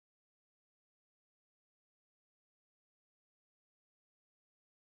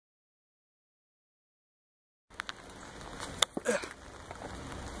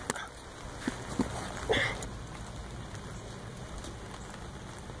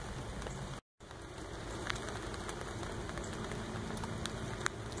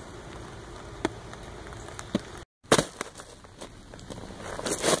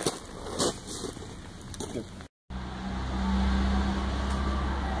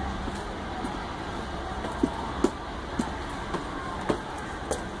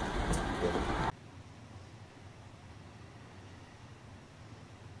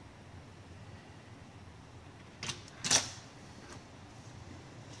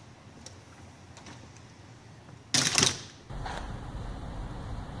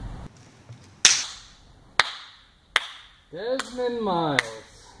Desmond Miles.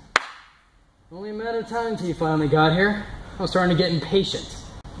 Only a matter of time until you finally got here. I was starting to get impatient.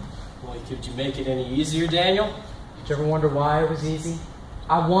 Boy, could you make it any easier, Daniel? Did you ever wonder why it was easy?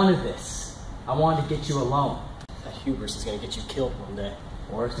 I wanted this. I wanted to get you alone. That hubris is gonna get you killed one day.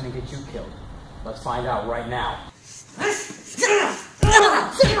 Or it's gonna get you killed. Let's find out right now.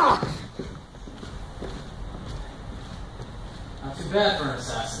 Not too bad for an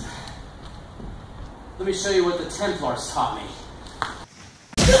assassin. Let me show you what the Templars taught me.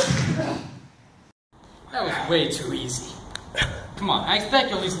 That was way too easy. Come on, I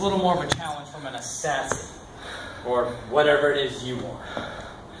expect at least a little more of a challenge from an assassin. Or whatever it is you want.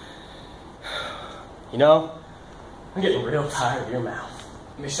 You know, I'm getting real tired of your mouth.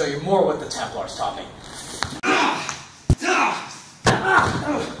 Let me show you more what the Templars taught me.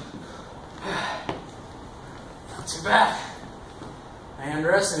 Not too bad. I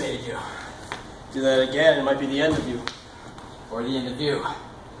underestimated you. Do that again, it might be the end of you. Or the end of you.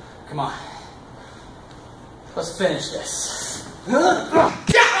 Come on. Let's finish this.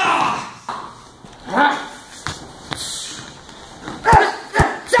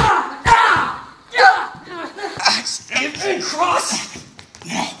 Stand and cross!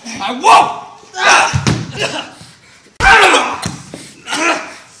 I won't!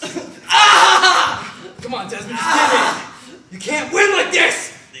 Come on, Desmond, just give it. You can't win like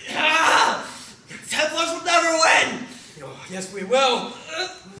this! Templars will never win! Oh, yes, we will.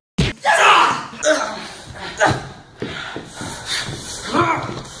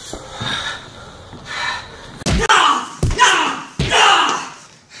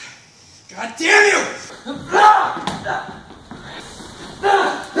 God damn you!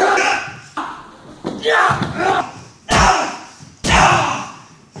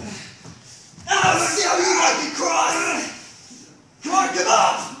 Let's see how you like it, Cross! Come on, give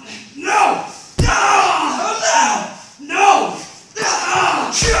up! No! No!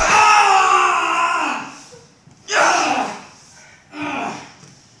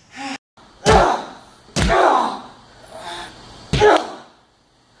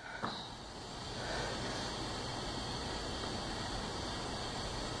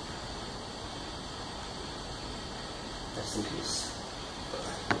 Rest in peace.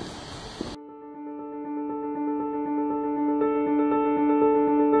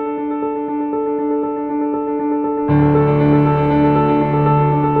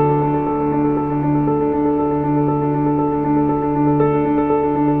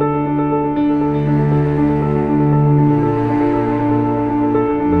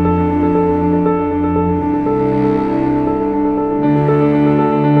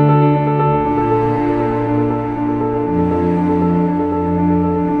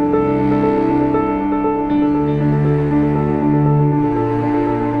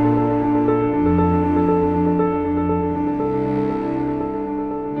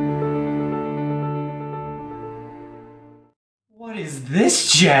 What is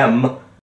this gem?